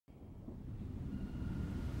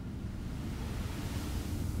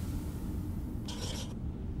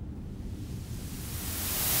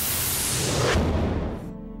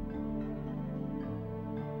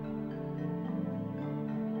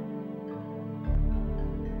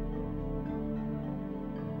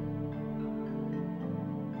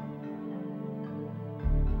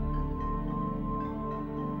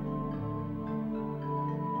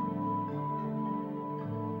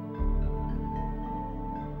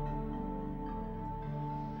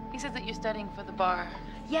said that you're studying for the bar.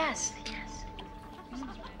 Yes.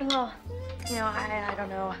 Well, you know, I don't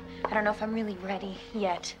know. I don't know if I'm really ready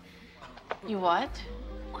yet. You what?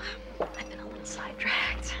 I've been a little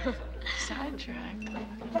sidetracked. Sidetracked?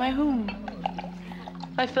 By whom?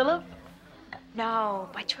 By Philip? No,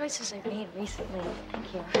 by choices I've made recently.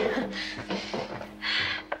 Thank you.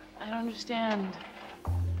 I don't understand.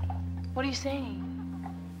 What are you saying?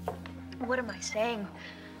 What am I saying?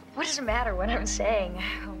 What does it matter what I'm saying?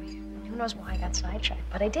 Who knows why I got sidetracked,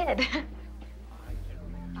 but I did.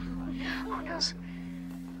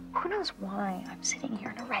 Who knows why I'm sitting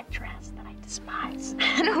here in a red dress that I despise?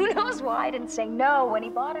 And who knows why I didn't say no when he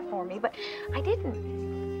bought it for me, but I didn't.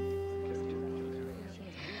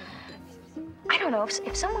 I don't know,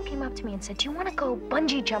 if someone came up to me and said, do you want to go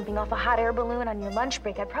bungee jumping off a hot air balloon on your lunch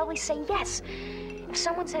break, I'd probably say yes. If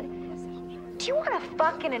someone said, do you want to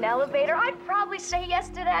fuck in an elevator, I'd probably say yes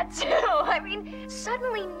to that too. I mean,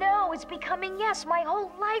 suddenly no is becoming yes. My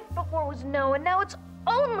whole life before was no, and now it's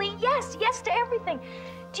only yes, yes to everything.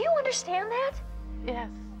 Do you understand that? Yes.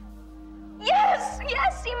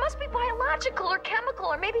 Yes, it must be biological or chemical,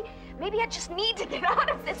 or maybe I just need to get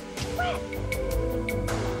out of this sweat.